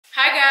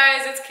Hi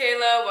guys, it's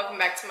Kayla. Welcome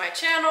back to my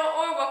channel,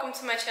 or welcome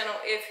to my channel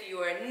if you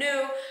are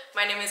new.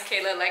 My name is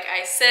Kayla, like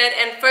I said.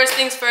 And first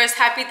things first,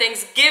 happy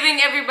Thanksgiving,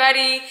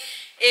 everybody.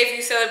 If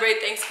you celebrate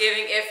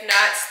Thanksgiving, if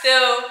not,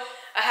 still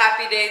a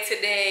happy day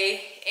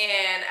today.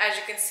 And as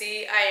you can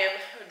see, I am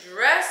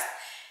dressed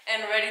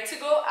and ready to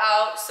go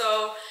out.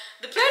 So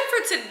the plan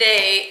for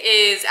today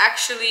is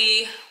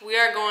actually we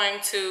are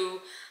going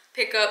to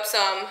pick up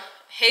some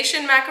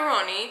Haitian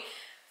macaroni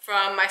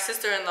from my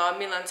sister-in-law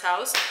Milan's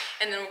house,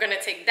 and then we're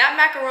gonna take that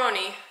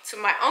macaroni to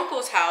my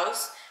uncle's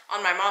house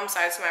on my mom's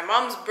side, so my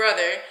mom's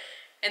brother,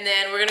 and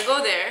then we're gonna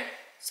go there,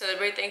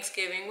 celebrate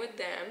Thanksgiving with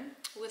them,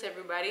 with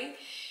everybody.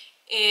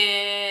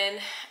 And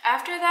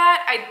after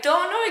that, I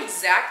don't know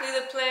exactly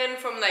the plan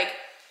from like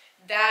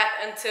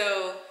that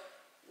until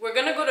we're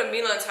gonna go to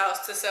Milan's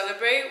house to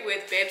celebrate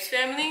with Babe's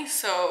family.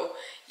 So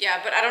yeah,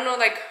 but I don't know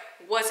like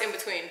what's in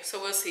between, so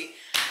we'll see.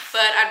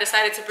 But I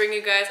decided to bring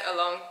you guys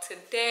along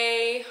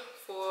today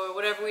for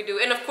whatever we do,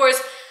 and of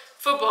course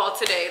football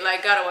today,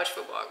 like gotta watch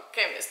football,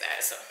 can't miss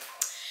that. So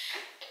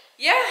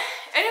yeah,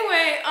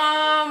 anyway,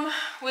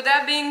 with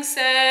that being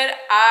said,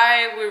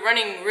 we're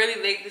running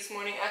really late this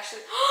morning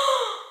actually.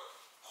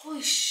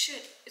 Holy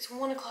shit, it's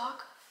 1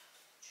 o'clock.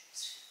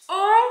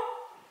 Oh,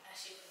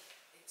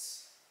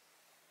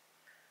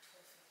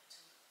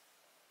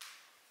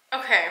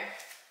 okay,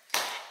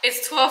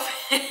 it's 12.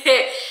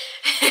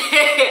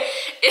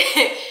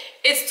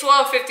 It's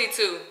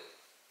 12:52.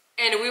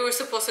 And we were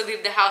supposed to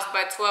leave the house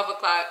by 12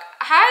 o'clock.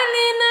 Hi,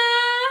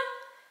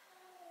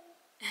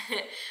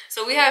 Lena.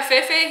 So we have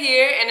Fefe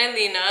here and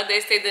Alina. They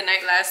stayed the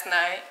night last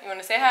night. You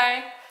want to say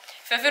hi?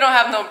 Fefe don't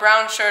have no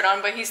brown shirt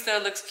on, but he still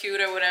looks cute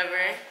or whatever.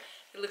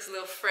 He looks a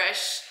little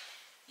fresh.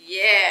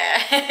 Yeah.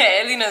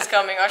 Alina's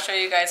coming. I'll show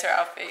you guys her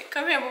outfit.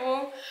 Come here,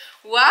 boo-boo.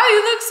 Wow,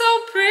 you look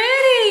so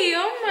pretty.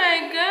 Oh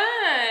my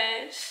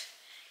gosh.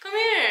 Come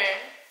here.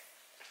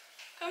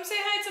 Come say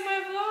hi to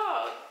my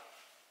vlog.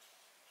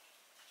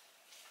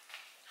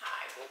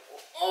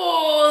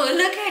 Oh,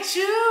 look at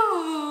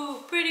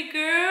you, pretty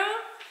girl.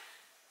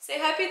 Say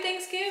happy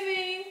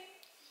Thanksgiving.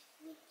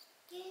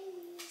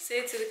 Say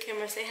it to the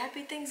camera. Say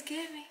happy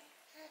Thanksgiving.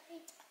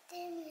 Happy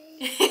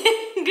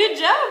Thanksgiving. Good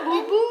job,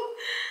 boo boo.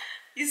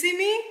 You see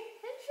me?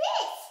 My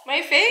face.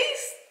 My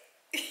face?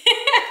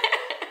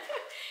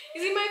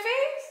 You see my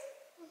face?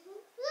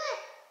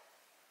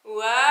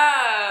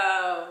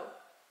 Wow.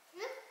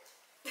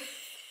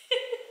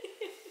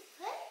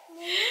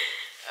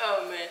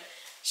 Oh man.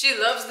 She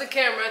loves the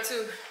camera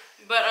too.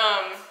 But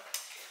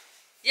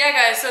yeah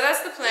guys, so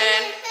that's the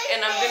plan,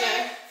 and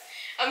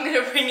I'm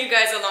gonna bring you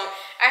guys along.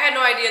 I had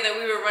no idea that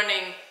we were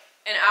running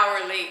an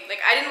hour late.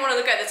 Like I didn't want to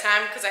look at the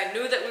time because I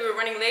knew that we were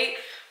running late,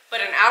 but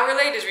an hour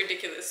late is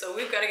ridiculous. So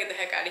we've got to get the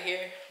heck out of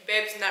here.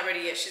 Babe's not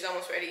ready yet. She's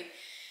almost ready.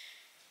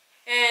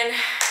 And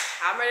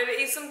I'm ready to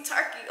eat some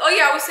turkey. Oh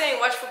yeah, I was saying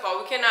watch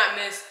football. We cannot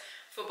miss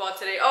football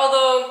today.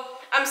 Although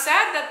I'm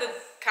sad that the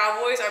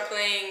Cowboys are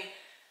playing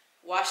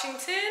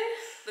Washington,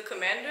 the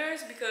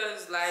Commanders,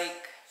 because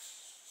like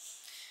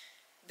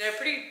they're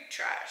pretty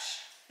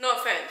trash. No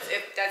offense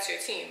if that's your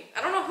team.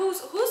 I don't know whose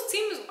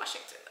team is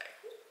Washington, like.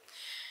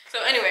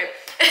 So anyway,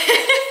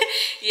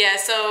 yeah,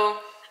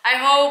 so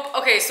I hope,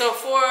 okay, so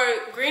for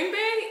Green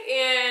Bay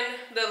and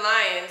the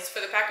Lions, for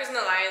the Packers and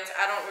the Lions,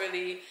 I don't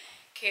really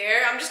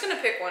care. I'm just gonna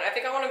pick one. I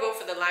think I want to go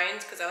for the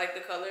Lions because I like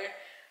the color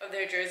of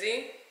their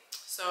jersey.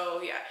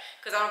 So yeah,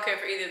 because I don't care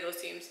for either of those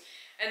teams.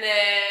 And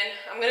then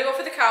I'm gonna go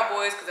for the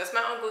Cowboys because that's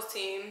my uncle's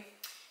team.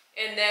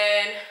 And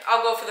then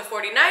I'll go for the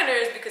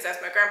 49ers because that's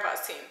my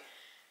grandpa's team.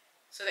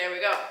 So there we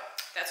go.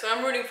 That's what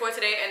I'm rooting for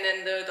today. And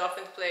then the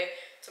Dolphins play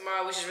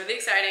tomorrow, which is really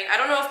exciting. I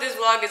don't know if this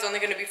vlog is only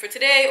going to be for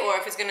today or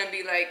if it's going to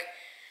be like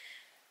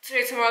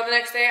today, tomorrow, the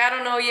next day. I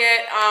don't know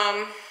yet.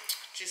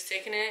 Just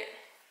taking it,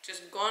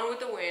 just going with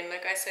the wind,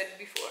 like I said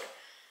before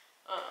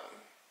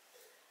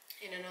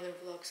in another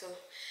vlog. So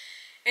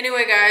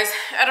anyway, guys,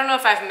 I don't know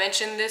if I've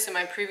mentioned this in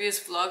my previous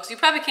vlogs. You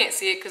probably can't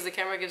see it because the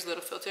camera gives a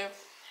little filter.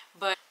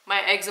 But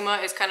my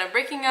eczema is kind of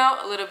breaking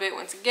out a little bit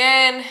once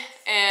again,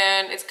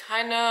 and it's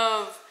kind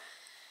of,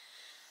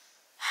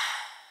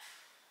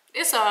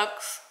 it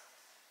sucks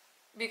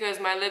because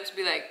my lips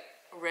be like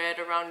red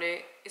around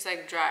it. It's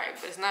like dry,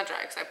 but it's not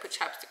dry because I put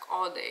chapstick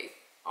all day,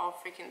 all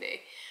freaking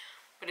day,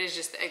 but it's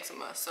just the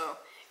eczema. So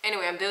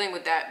anyway, I'm dealing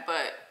with that,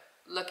 but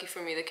lucky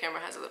for me, the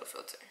camera has a little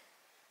filter,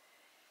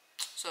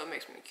 so it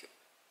makes me cute.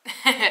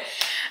 All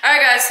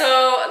right guys,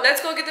 so let's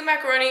go get the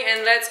macaroni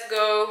and let's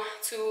go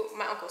to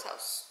my uncle's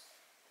house.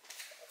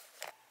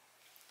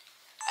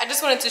 I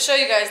just wanted to show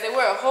you guys they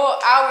were a whole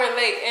hour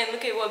late, and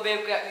look at what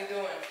Babe got me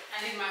doing. I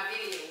need my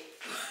video.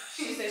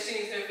 She said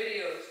she needs her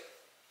videos.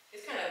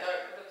 It's kind of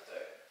dark. It looks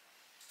dark.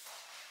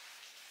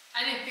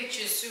 I need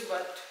pictures too,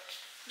 but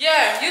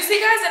yeah, you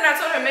see guys, and I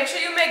told her make sure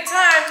you make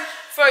time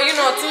for, you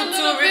know, to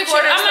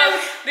record and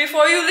stuff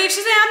before you leave.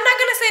 She said I'm not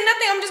gonna say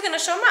nothing. I'm just gonna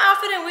show my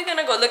outfit and we're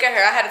gonna go. Look at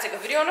her. I had to take a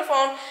video on the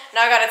phone.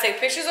 Now I gotta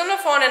take pictures on the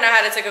phone, and I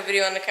had to take a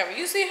video on the camera.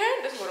 You see her?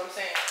 This is what I'm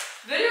saying.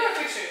 Video or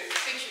pictures?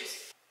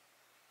 Pictures.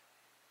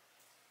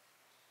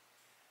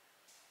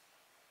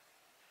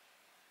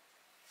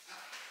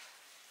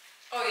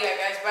 Oh yeah,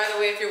 guys, by the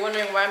way, if you're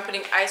wondering why I'm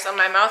putting ice on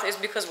my mouth, it's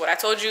because what I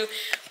told you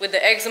with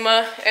the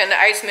eczema, and the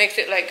ice makes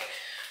it like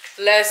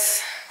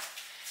less,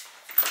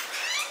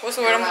 what's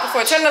the word I'm looking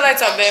for? Turn the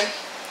lights up, babe.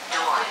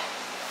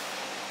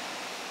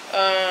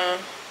 I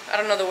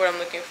don't know the word I'm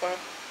looking for.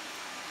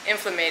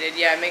 Inflammated,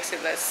 yeah, it makes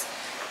it less,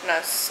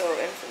 not so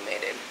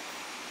inflammated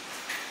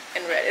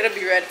and red. It'll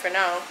be red for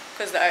now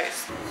because the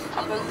ice.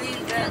 I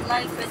believe that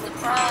life is a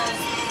prize,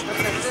 but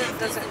to live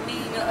doesn't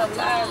mean you're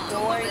alive.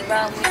 Don't worry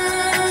about me.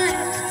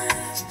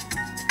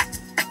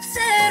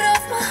 Set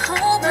off my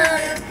whole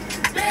mind,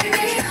 make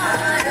me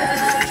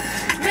harder,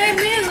 make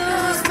me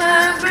lose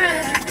my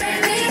breath,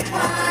 make me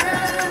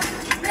harder,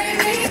 make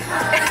me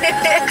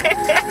harder.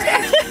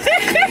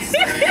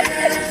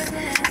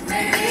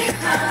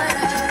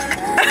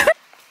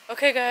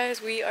 Okay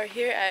guys, we are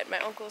here at my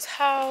uncle's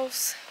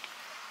house.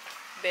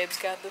 Babe's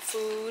got the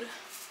food.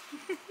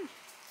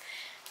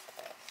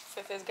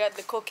 Fefe's got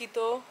the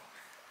coquito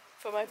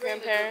for my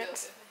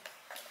grandparents.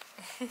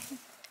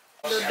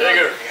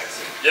 Jaeger.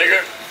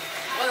 Jaeger.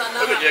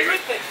 Look at Jaeger.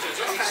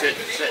 Sit,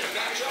 sit.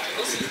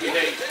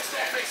 Behave.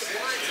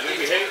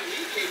 Behave.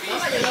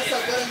 Mama, you look so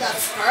good in that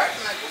skirt.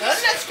 My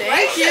goodness,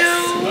 Thank you.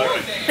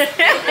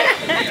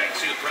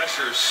 See the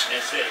pressures.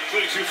 That's it.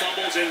 Including 2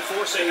 fumbles and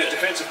forcing a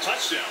defensive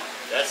touchdown.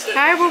 That's it.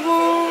 Hi, boo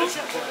boo.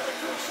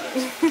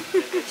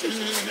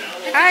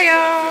 Hi,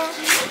 y'all.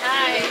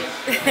 Hi.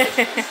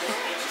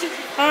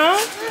 Huh?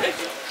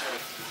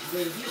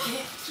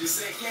 She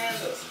said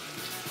candles.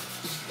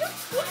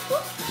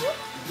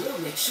 We'll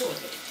make sure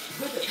that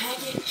with the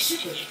packet,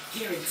 shipping,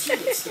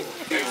 guaranteed store.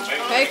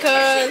 Hey,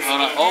 cuz.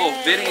 Oh,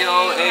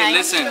 video. Hey,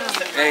 listen.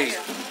 Hey,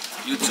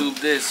 YouTube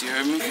this. You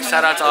heard me?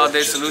 Shout out to All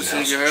Day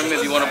Solutions. You heard me?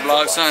 If you want to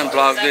blog something,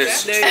 blog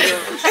this. There you go.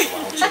 He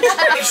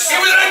was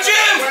in the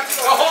gym! That's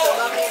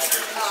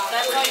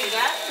all you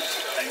got?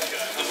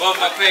 Above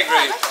my pay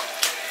grade.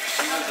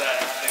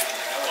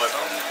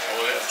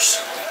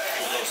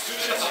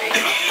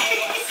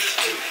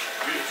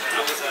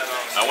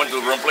 I went to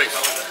the wrong place.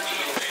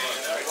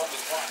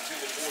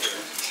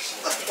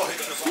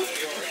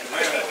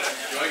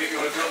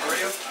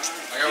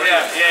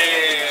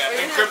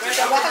 Yeah. Encrypted.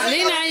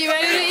 Lena, you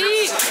ready to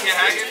eat?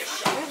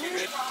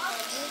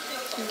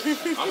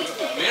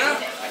 Mira?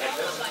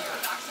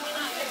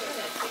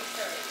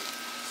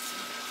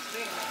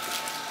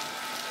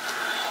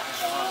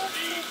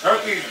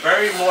 Turkey's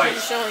very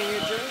moist. Showing you,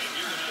 Drew.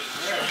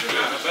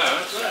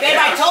 Babe,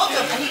 I told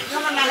him he can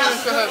come in my house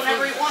and cook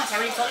whenever he wants. I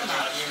already told him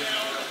that.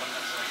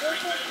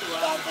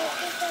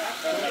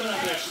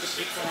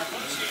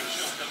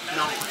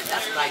 No,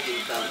 that's what I do,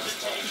 fellas.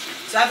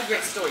 So I have a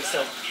great story.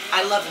 So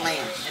I love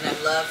lamb and I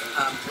love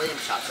lamb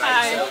chops,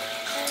 right? So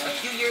a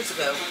few years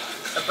ago,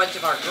 a bunch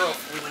of our girls,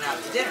 we went out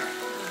to dinner.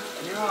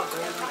 And they're all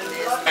going like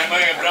this.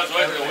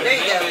 There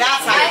you go.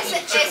 That's how you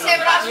eat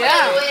chicken.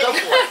 Yeah. Go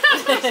for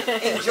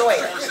it. Enjoy it.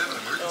 No,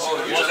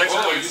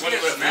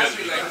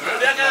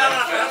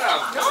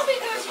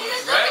 because he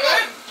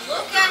doesn't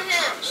look at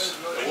him.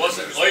 Her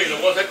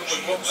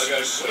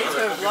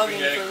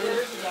vlogging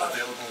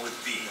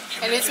for me.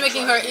 And it's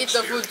making her eat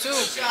the food too.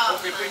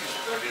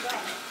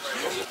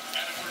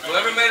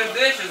 Whoever made a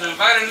dish is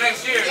invited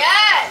next year.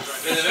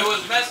 Yes. Because if it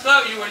was messed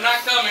up, you were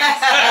not coming.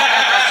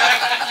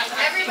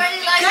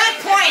 Everybody likes.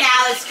 Good point,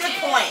 Alice. Good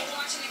point.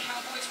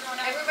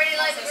 Everybody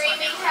likes green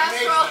bean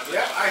casserole.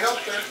 Yeah, I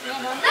helped her.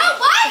 No,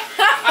 what?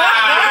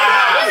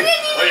 You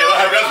didn't even know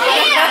I what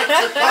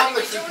took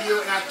comments with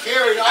you and I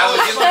carried I all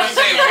was just going to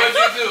say, what'd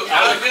you do?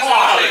 I was just going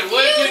to say,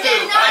 what'd you do?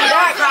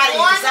 Not proud of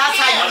you, 'cause that's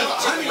how you eat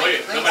chicken.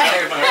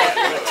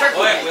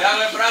 Turkey. Oye, cuidado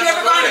el You brazo.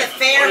 ever gone to the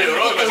fair and you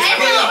get those big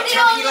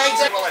turkey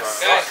legs?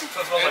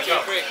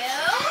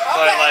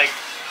 But like,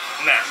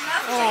 nah.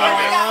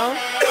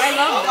 I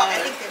love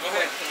that.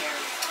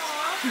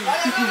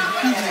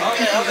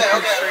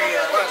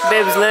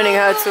 Babe's learning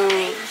how to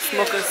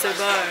smoke a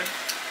cigar.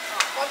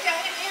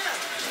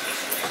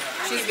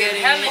 She's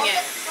getting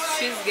it.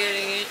 She's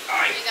getting it.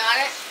 You got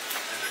it?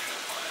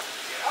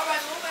 All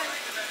right, move it.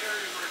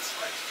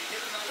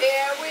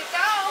 Here we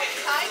go.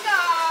 Hi,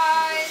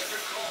 guys.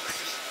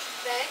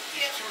 Thank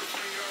you.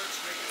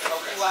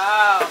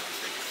 Wow.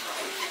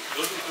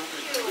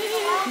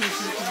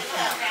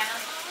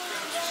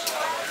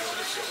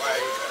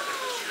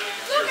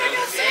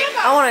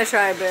 I want to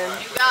try, Ben. You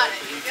got it.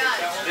 You got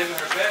it. Living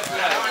her best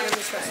life.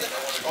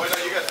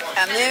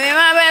 I'm living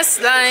my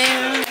best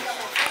life.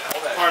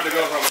 hard to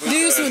go from. Do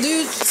you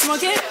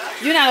smoke it?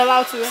 You're not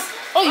allowed to.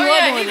 Oh, you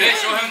are doing Hey,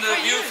 it. show him the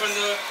view from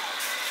the...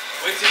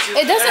 Wait till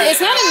you... It doesn't. It's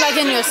not in, like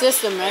in your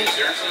system, right?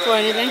 For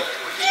anything.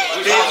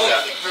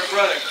 Her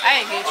brother.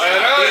 I ain't get you.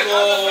 Big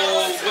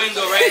old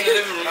window right in the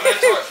living room. I'm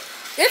not sure.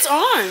 It's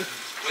on.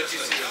 What you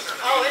see?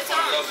 Oh, it's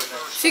on.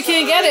 She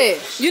can't get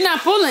it. You're not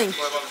pulling.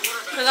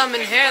 Because I'm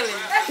inhaling.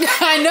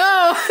 I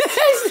know.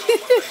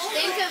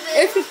 Think of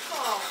it. If-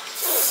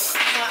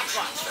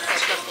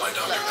 Look,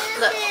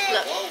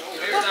 look.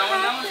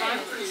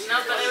 No,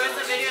 but there was a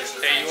video.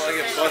 Hey, you want to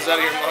get buzzed out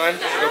of your mind?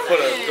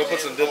 Go put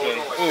some dip in.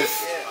 Oof.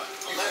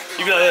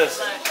 You be like this.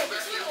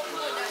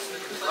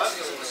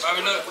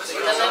 Probably not.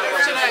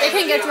 It That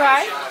can get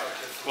dry.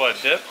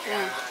 What, dip?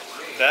 Yeah.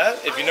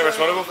 That? If you never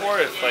smelled it before,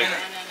 it's like,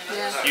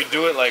 you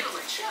do it like,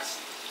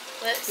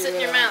 Let's sit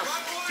in your mouth.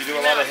 you do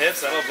a lot of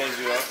hits, that'll buzz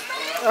you up.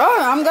 Oh,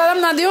 I'm glad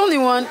I'm not the only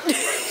one.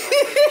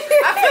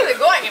 I feel it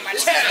going in my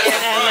chest.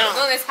 Yeah,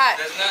 no, it's hot.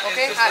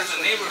 Okay, hot. It's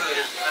a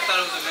neighborhood. I thought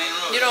it was the main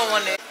road. You don't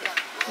want it.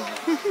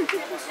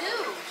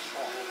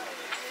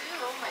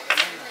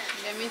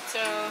 Let me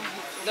tell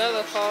the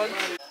other code.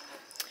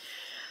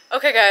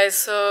 Okay guys,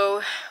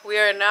 so we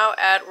are now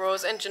at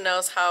Rose and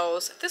Janelle's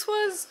house. This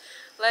was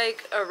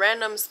like a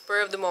random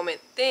spur of the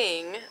moment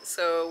thing,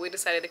 so we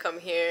decided to come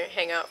here,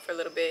 hang out for a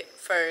little bit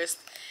first,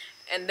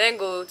 and then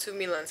go to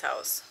Milan's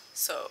house.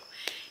 So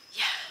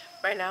yeah,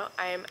 right now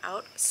I am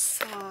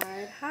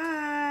outside.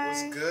 Hi.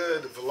 What's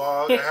good,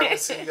 vlog? I haven't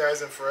seen you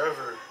guys in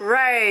forever.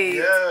 Right.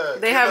 Yeah.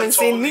 They haven't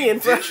seen me in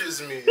forever.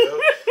 Ditches me, yo.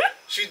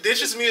 She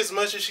ditches me as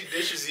much as she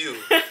ditches you.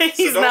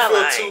 He's so don't not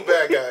feel lying. too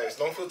bad, guys.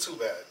 Don't feel too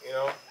bad, you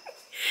know?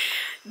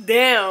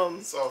 Damn.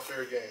 It's all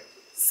fair game.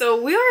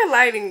 So we are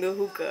lighting the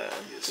hookah.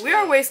 Yes, we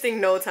are wasting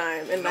no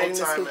time in lighting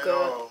this time at hookah.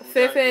 all.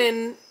 Fifth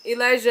and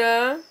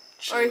Elijah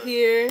are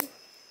here.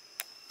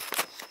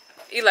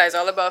 Eli's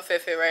all about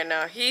Fifi right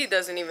now. He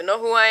doesn't even know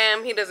who I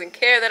am. He doesn't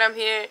care that I'm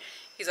here.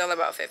 He's all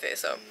about Fifi.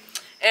 So,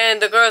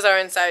 and the girls are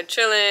inside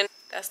chilling.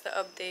 That's the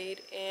update,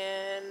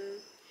 and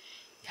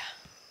yeah.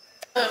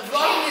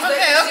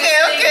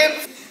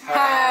 Okay.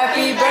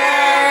 Happy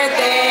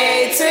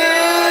birthday to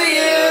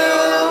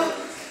you.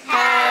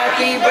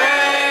 Happy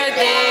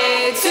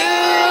birthday to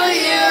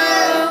you.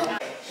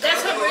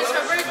 That's her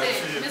birthday.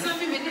 Miss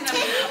Sophie Medina.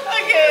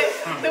 Okay,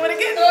 do it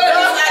again.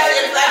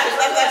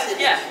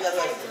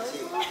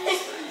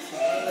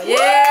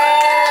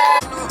 Yeah.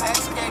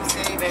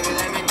 Baby,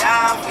 let me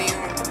die for you.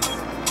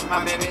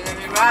 My baby, let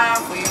me ride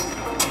for you.